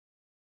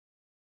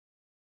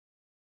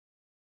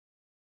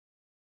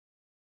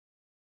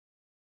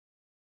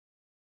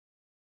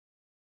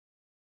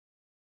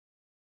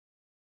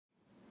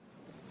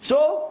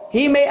So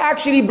he may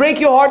actually break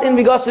your heart in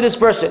regards to this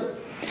person.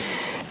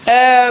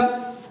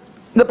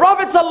 The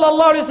Prophet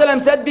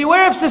ﷺ said,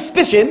 beware of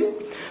suspicion,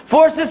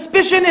 for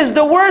suspicion is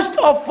the worst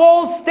of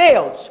false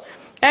tales.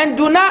 And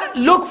do not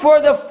look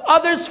for the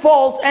other's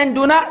faults, and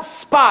do not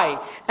spy,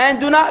 and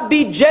do not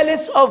be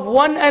jealous of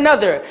one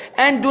another,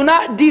 and do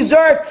not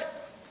desert.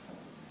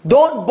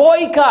 Don't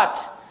boycott.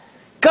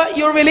 Cut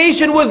your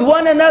relation with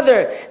one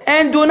another,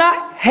 and do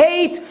not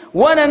hate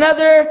one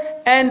another.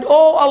 And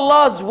O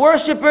Allah's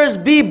worshippers,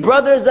 be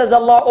brothers as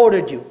Allah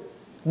ordered you.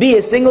 Be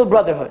a single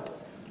brotherhood.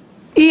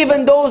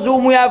 Even those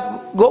whom we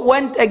have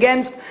went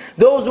against,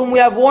 those whom we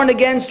have warned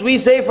against, we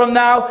say from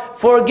now,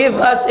 forgive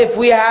us if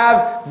we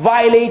have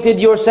violated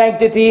your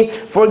sanctity.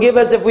 Forgive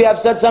us if we have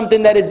said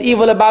something that is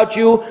evil about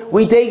you.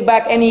 We take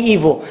back any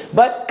evil.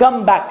 But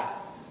come back.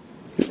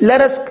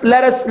 Let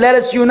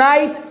us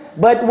unite,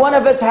 but one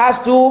of us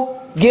has to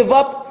give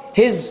up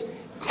his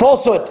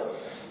falsehood.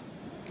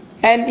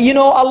 And you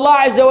know,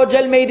 Allah Azza wa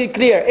Jal made it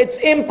clear. It's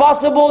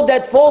impossible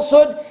that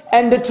falsehood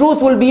and the truth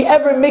will be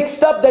ever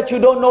mixed up that you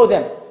don't know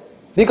them.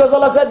 Because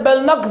Allah said,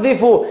 بَلْ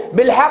نَقْذِفُ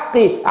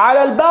بِالْحَقِّ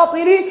عَلَى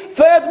الْبَاطِلِ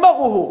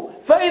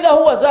فَيَدْمَغُهُ فَإِذَا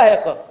هُوَ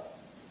زَاهِقٌ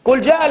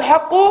قُلْ جَاءَ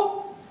الْحَقُّ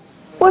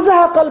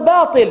وَزَهَقَ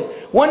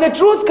الْبَاطِلِ. When the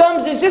truth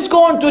comes, it's just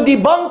going to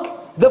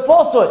debunk the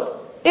falsehood.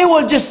 It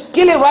will just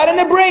kill it right in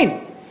the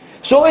brain.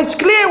 So it's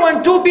clear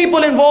when two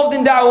people involved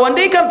in da'wah, when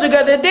they come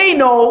together, they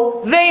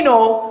know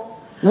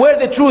where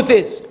the truth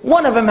is.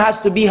 One of them has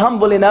to be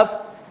humble enough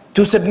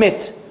to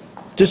submit,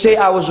 to say,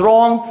 I was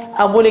wrong,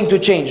 I'm willing to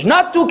change.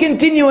 Not to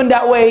continue in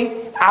that way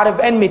out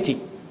of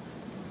enmity.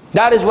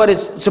 That is what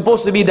is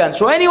supposed to be done.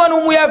 So anyone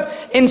whom we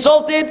have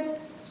insulted,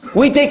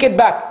 we take it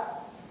back.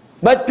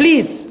 But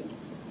please,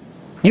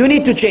 you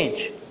need to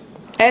change.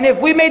 And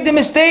if we made the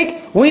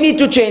mistake, we need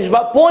to change.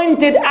 But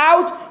point it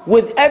out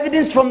with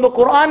evidence from the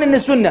Quran and the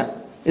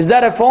Sunnah. Is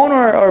that a phone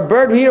or a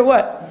bird here?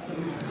 What?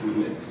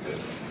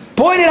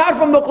 Point it out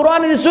from the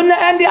Quran and the Sunnah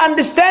and the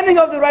understanding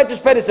of the righteous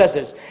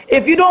predecessors.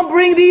 If you don't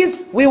bring these,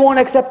 we won't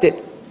accept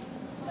it.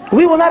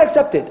 We will not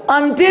accept it.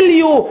 Until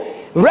you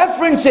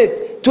reference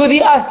it to the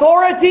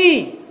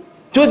authority,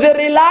 to the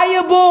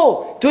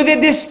reliable, to the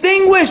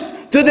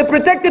distinguished, to the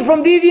protected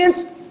from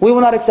deviance, we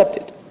will not accept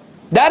it.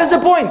 That is the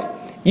point.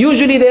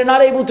 Usually they are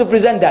not able to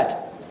present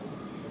that.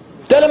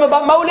 Tell him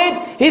about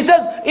Mawlid, he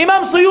says,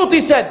 Imam Suyuti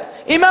said,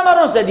 Imam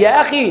Arun said,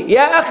 Ya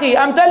akhi,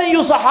 I'm telling you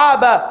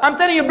Sahaba, I'm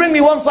telling you bring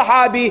me one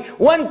Sahabi,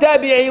 one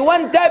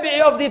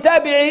Tabi'i of the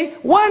Tabi'i,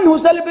 one who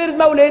celebrated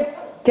Mawlid,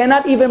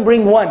 cannot even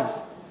bring one.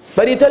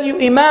 But he tell you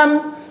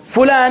Imam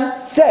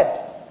Fulan said.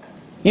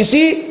 You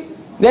see,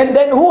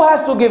 then who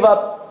has to give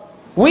up?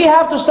 We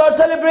have to start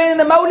celebrating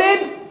the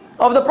Mawlid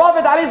of the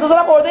Prophet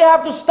ﷺ, or they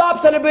have to stop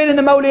celebrating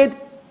the Mawlid?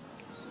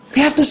 They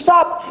have to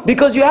stop,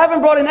 because you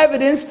haven't brought in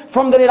evidence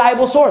from the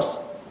reliable source.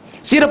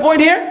 See the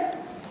point here?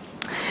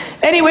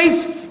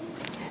 Anyways,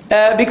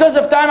 because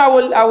of time, I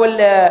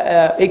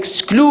will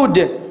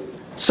exclude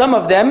some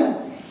of them.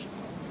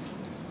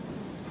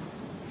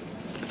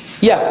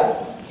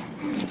 Yeah,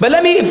 but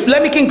let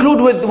me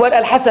conclude with what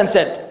Al-Hasan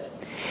said.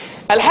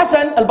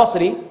 Al-Hasan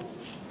al-Basri,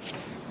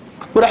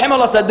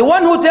 rahimahullah, said, the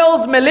one who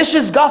tells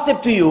malicious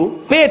gossip to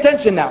you, pay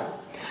attention now.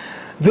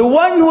 The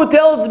one who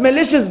tells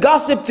malicious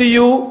gossip to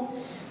you,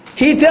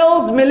 he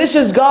tells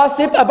malicious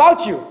gossip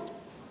about you,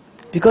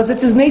 because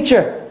it's his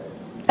nature.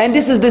 And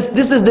this is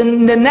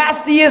the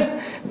nastiest,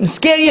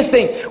 scariest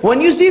thing. When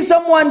you see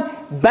someone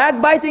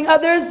backbiting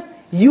others,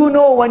 you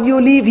know when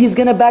you leave, he's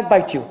going to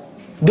backbite you.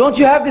 Don't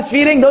you have this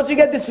feeling? Don't you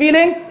get this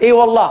feeling? Ey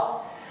wallah.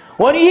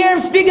 When you hear him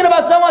speaking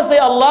about someone, say,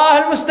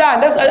 Allah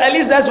al-Musta'an. At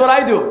least that's what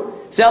I do.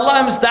 Say, Allah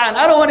al-Musta'an.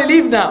 I don't want to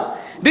leave now.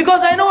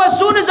 Because I know as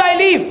soon as I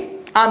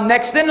leave, I'm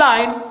next in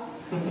line.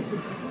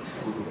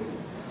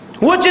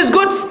 Which is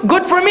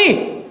good for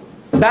me,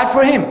 bad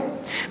for him.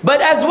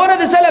 But as one of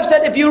the Salaf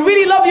said, if you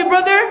really love your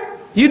brother,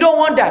 you don't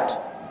want that.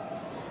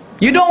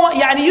 You don't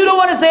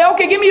want to say,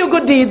 okay, give me your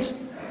good deeds.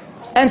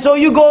 And so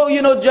you go,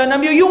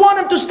 Jannam, you want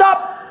him to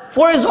stop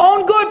for his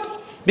own good.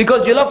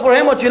 Because you love for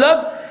him what you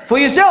love for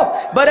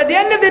yourself. But at the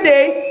end of the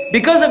day,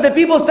 because of the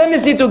people's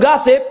tendency to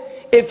gossip,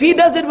 if he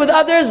does it with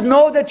others,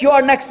 know that you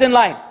are next in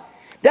line.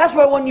 That's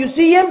why when you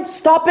see him,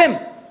 stop him.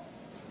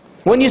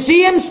 When you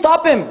see him,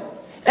 stop him.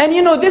 And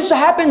this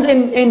happens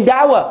in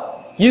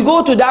da'wah. You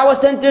go to da'wah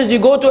centers, you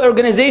go to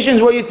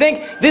organizations where you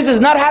think this is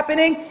not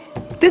happening.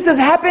 This is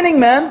happening,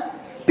 man.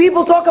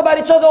 People talk about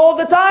each other all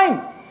the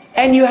time.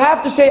 And you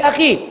have to say,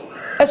 Akhi,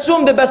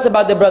 assume the best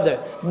about the brother.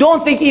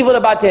 Don't think evil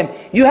about him.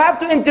 You have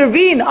to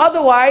intervene,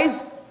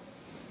 otherwise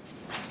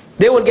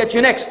they will get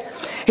you next.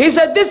 He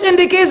said, this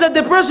indicates that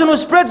the person who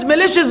spreads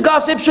malicious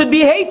gossip should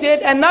be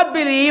hated and not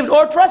believed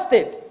or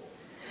trusted.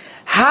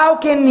 How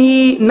can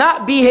he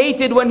not be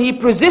hated when he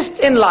persists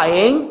in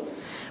lying,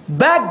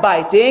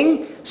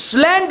 backbiting,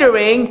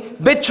 slandering,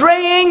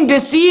 betraying,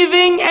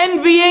 deceiving,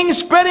 envying,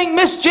 spreading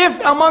mischief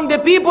among the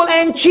people,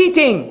 and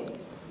cheating?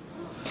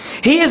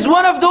 He is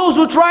one of those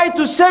who try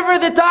to sever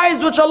the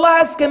ties which Allah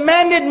has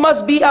commanded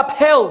must be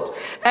upheld,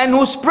 and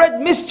who spread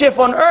mischief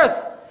on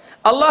earth.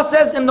 Allah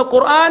says in the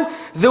Quran,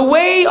 the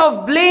way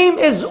of blame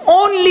is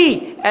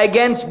only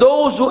against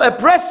those who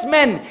oppress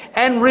men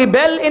and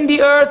rebel in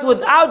the earth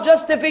without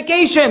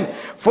justification.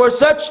 For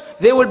such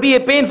there will be a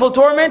painful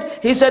torment.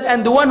 He said,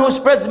 and the one who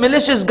spreads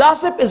malicious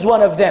gossip is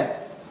one of them.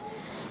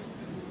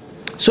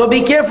 So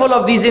be careful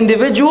of these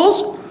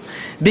individuals.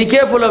 Be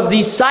careful of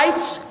these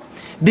sites.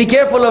 Be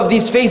careful of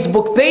these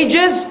Facebook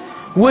pages,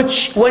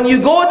 which when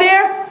you go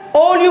there,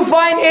 all you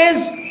find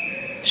is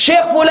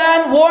Sheikh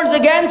Fulan warns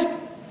against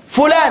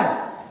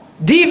Fulan,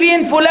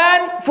 deviant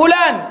Fulan,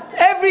 Fulan.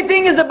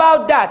 Everything is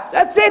about that.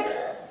 That's it.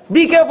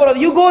 Be careful of it.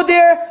 You go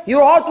there,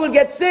 your heart will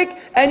get sick,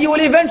 and you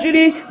will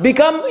eventually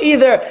become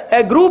either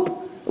a group,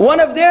 one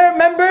of their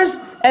members,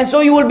 and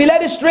so you will be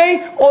led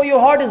astray, or your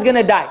heart is going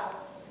to die.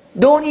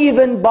 Don't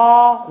even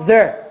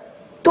bother.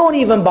 Don't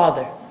even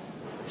bother.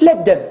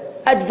 Let them.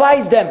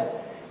 Advise them.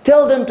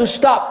 Tell them to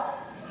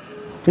stop.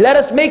 Let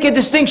us make a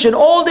distinction.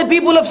 All the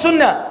people of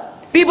Sunnah,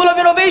 people of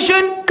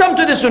innovation, come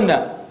to the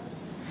Sunnah.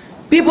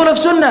 People of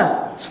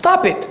Sunnah,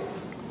 stop it.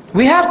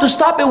 We have to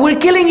stop it. We're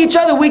killing each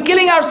other. We're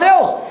killing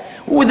ourselves.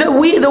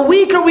 The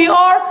weaker we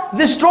are,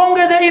 the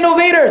stronger the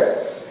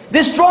innovators,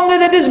 the stronger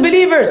the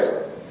disbelievers.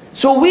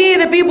 So we,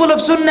 the people of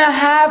Sunnah,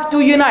 have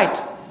to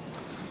unite.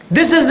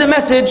 This is the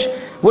message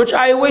which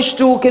I wish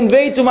to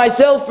convey to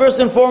myself first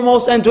and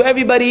foremost, and to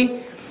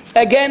everybody.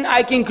 Again,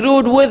 I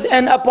conclude with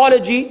an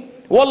apology.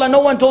 Wallah, no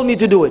one told me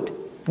to do it.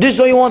 Just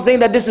so you won't think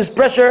that this is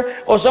pressure,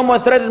 or someone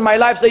threatened my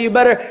life, so you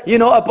better,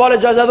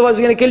 apologize, otherwise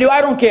we're going to kill you. I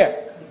don't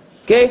care.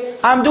 Okay?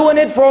 I'm doing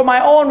it for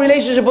my own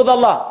relationship with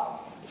Allah.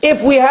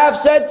 If we have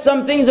said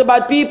some things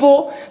about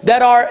people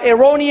that are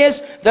erroneous,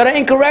 that are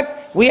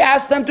incorrect, we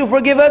ask them to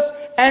forgive us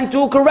and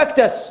to correct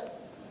us.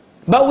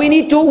 But we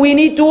need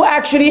to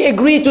actually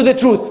agree to the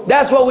truth.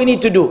 That's what we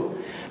need to do.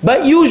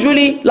 But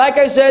usually, like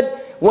I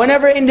said,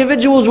 whenever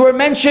individuals were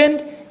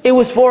mentioned, it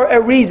was for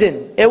a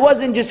reason. It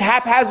wasn't just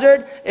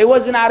haphazard, it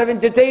wasn't out of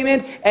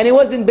entertainment, and it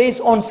wasn't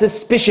based on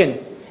suspicion.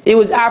 It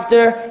was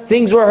after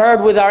things were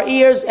heard with our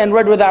ears and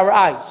read with our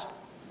eyes.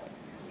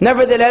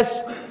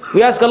 Nevertheless,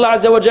 we ask Allah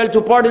Azza wa Jal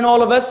to pardon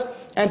all of us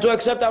and to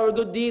accept our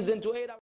good deeds and to aid our